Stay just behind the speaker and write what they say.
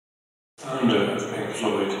founder of Pink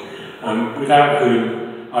Floyd, without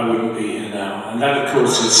whom I wouldn't be here now. And that, of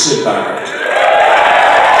course, is Syd Barrett.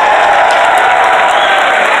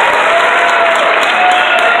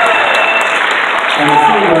 And a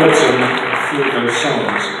few words on a few of those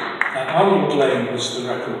songs. Arnold Lane was the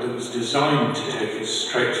record that was designed to take us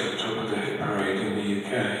straight to the top of the hit parade in the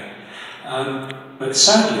UK. But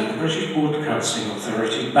sadly, the British Broadcasting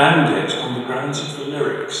Authority banned it on the grounds of the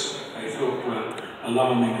lyrics they thought were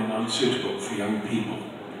alarming and unsuitable for young people.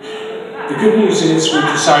 The good news is we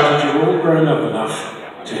decided you're all grown up enough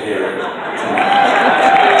to hear it tonight.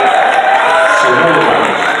 So well done.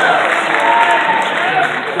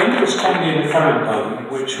 Then there was Candy and the Farrant Bun,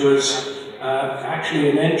 which was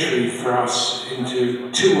actually an entry for us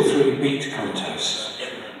into 2 or 3 beat contests,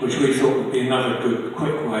 which we thought would be another good,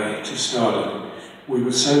 quick way to stardom. We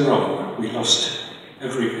were so wrong, we lost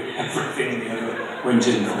everything we ever went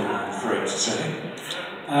in for, I'm afraid to say.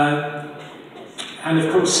 And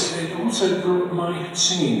of course, it also brought my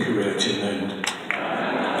singing career to an end,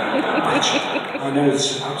 which I know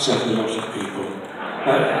has upset a lot of people.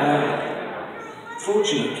 But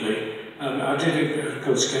fortunately, I did, of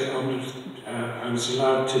course, get on. I was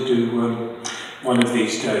allowed to do one of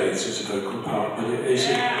these days as a vocal part, but it is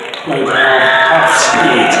played half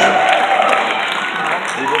speed.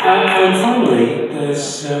 And finally,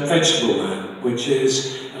 there's Vegetable Man, which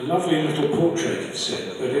is a lovely little portrait of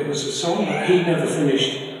Syd, but it was a song that he never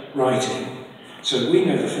finished writing, so we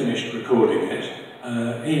never finished recording it.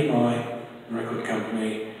 EMI, the record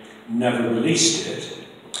company, never released it,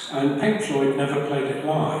 and Pink Floyd never played it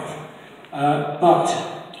live. But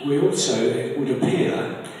we also, it would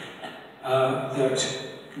appear, that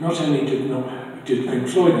not only did Pink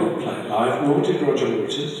Floyd not play it live, nor did Roger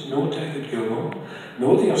Waters, nor David Gilmour,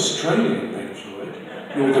 nor the Australian Pink Floyd,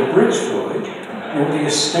 nor the Brit Floyd, nor the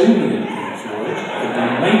Estonian Pink Floyd, the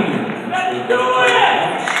Romanian Pink Floyd,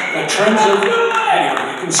 the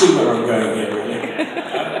anyway, you can see where I'm going here, really.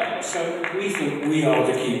 So we think we are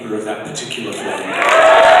the keeper of that particular flame.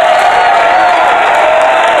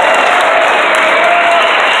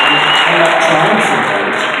 Triumph